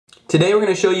Today we're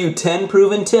going to show you 10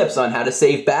 proven tips on how to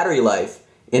save battery life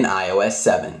in iOS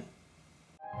 7.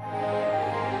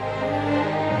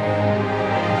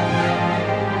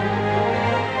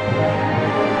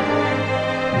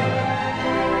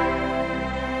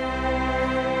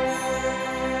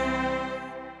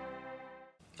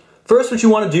 First, what you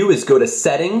want to do is go to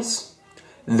Settings,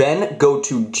 then go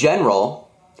to General,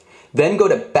 then go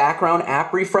to Background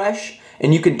App Refresh,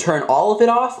 and you can turn all of it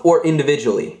off or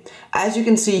individually. As you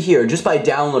can see here, just by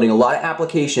downloading a lot of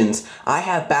applications, I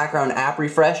have Background App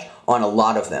Refresh on a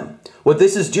lot of them. What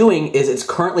this is doing is it's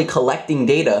currently collecting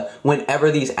data whenever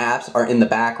these apps are in the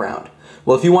background.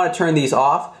 Well, if you want to turn these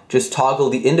off, just toggle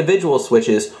the individual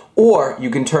switches, or you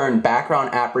can turn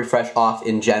Background App Refresh off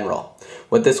in general.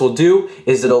 What this will do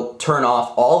is it'll turn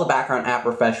off all the background app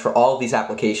refresh for all of these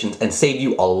applications and save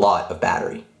you a lot of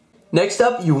battery. Next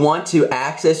up, you want to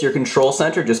access your control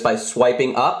center just by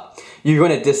swiping up. You're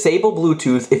going to disable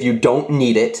Bluetooth if you don't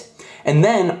need it. And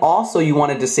then also you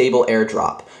want to disable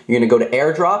AirDrop. You're going to go to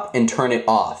AirDrop and turn it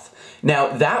off. Now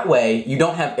that way you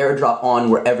don't have AirDrop on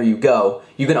wherever you go.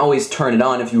 You can always turn it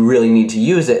on if you really need to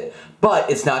use it,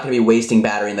 but it's not going to be wasting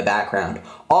battery in the background.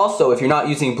 Also, if you're not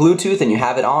using Bluetooth and you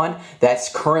have it on, that's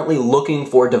currently looking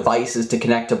for devices to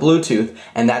connect to Bluetooth,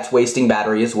 and that's wasting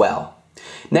battery as well.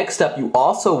 Next up, you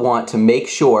also want to make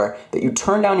sure that you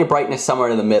turn down your brightness somewhere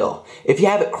in the middle. If you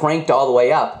have it cranked all the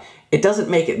way up, it doesn't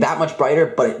make it that much brighter,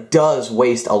 but it does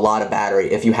waste a lot of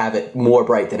battery if you have it more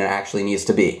bright than it actually needs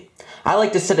to be. I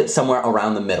like to set it somewhere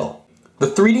around the middle. The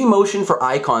 3D motion for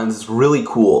icons is really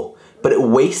cool, but it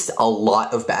wastes a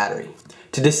lot of battery.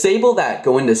 To disable that,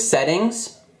 go into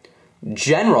Settings,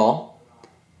 General,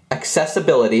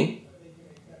 Accessibility,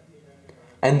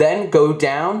 and then go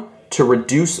down to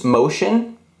Reduce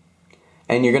Motion,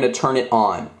 and you're going to turn it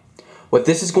on. What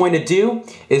this is going to do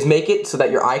is make it so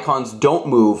that your icons don't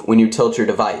move when you tilt your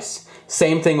device.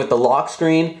 Same thing with the lock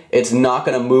screen, it's not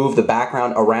going to move the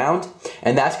background around,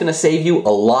 and that's going to save you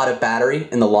a lot of battery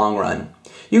in the long run.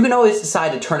 You can always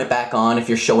decide to turn it back on if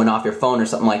you're showing off your phone or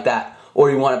something like that,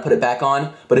 or you want to put it back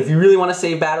on, but if you really want to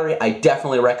save battery, I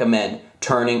definitely recommend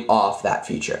turning off that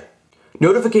feature.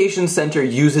 Notification Center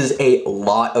uses a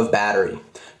lot of battery.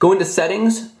 Go into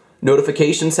Settings,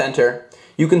 Notification Center,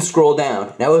 you can scroll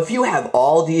down. Now if you have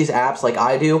all these apps like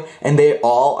I do, and they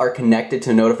all are connected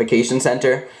to Notification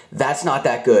Center, that's not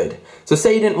that good. So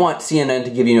say you didn't want CNN to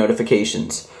give you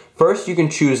notifications. First, you can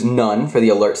choose None for the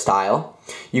alert style.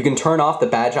 You can turn off the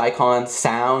badge icon,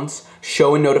 sounds,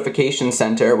 show in Notification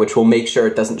Center, which will make sure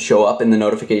it doesn't show up in the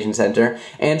Notification Center,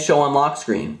 and show on lock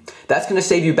screen. That's going to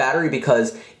save you battery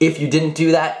because if you didn't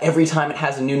do that, every time it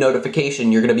has a new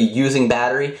notification, you're going to be using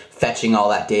battery, fetching all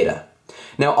that data.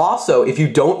 Now also, if you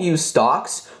don't use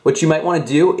stocks, what you might want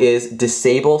to do is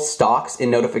disable stocks in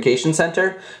Notification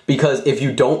Center, because if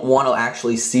you don't want to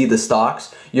actually see the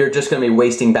stocks, you're just going to be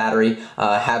wasting battery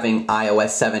having iOS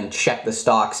 7 check the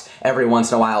stocks every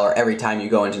once in a while or every time you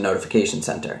go into Notification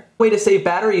Center. The way to save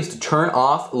battery is to turn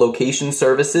off location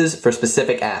services for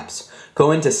specific apps.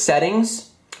 Go into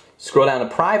Settings, scroll down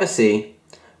to Privacy,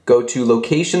 go to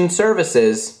Location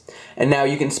Services, and now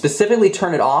you can specifically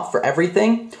turn it off for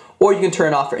everything, or you can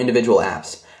turn it off for individual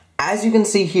apps. As you can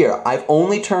see here, I've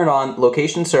only turned on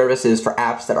location services for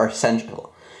apps that are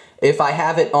essential. If I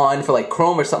have it on for like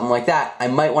Chrome or something like that, I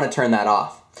might want to turn that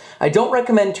off. I don't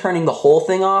recommend turning the whole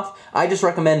thing off, I just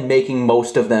recommend making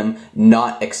most of them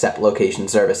not accept location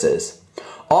services.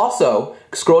 Also,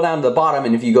 scroll down to the bottom,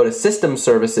 and if you go to System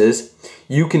Services,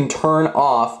 you can turn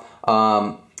off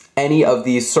any of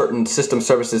these certain system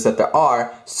services that there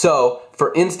are. So,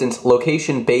 for instance,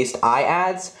 location-based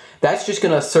iAds, that's just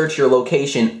going to search your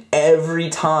location every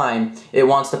time it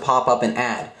wants to pop up an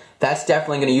ad. That's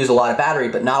definitely going to use a lot of battery,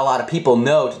 but not a lot of people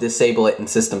know to disable it in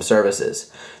system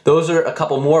services. Those are a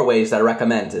couple more ways that I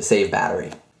recommend to save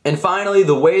battery. And finally,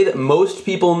 the way that most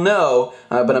people know,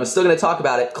 but I'm still going to talk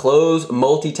about it, close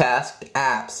multitasked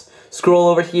apps. Scroll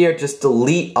over here, just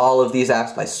delete all of these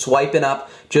apps by swiping up,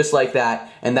 just like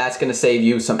that, and that's going to save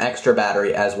you some extra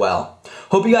battery as well.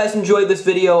 Hope you guys enjoyed this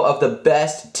video of the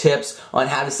best tips on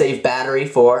how to save battery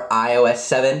for iOS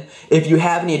 7. If you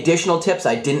have any additional tips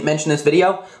I didn't mention in this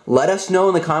video, let us know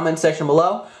in the comments section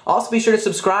below. Also be sure to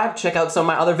subscribe, check out some of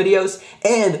my other videos,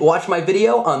 and watch my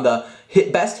video on the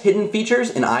best hidden features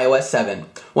in iOS 7.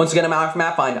 Once again, I'm Alex from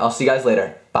AppFind. I'll see you guys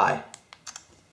later. Bye.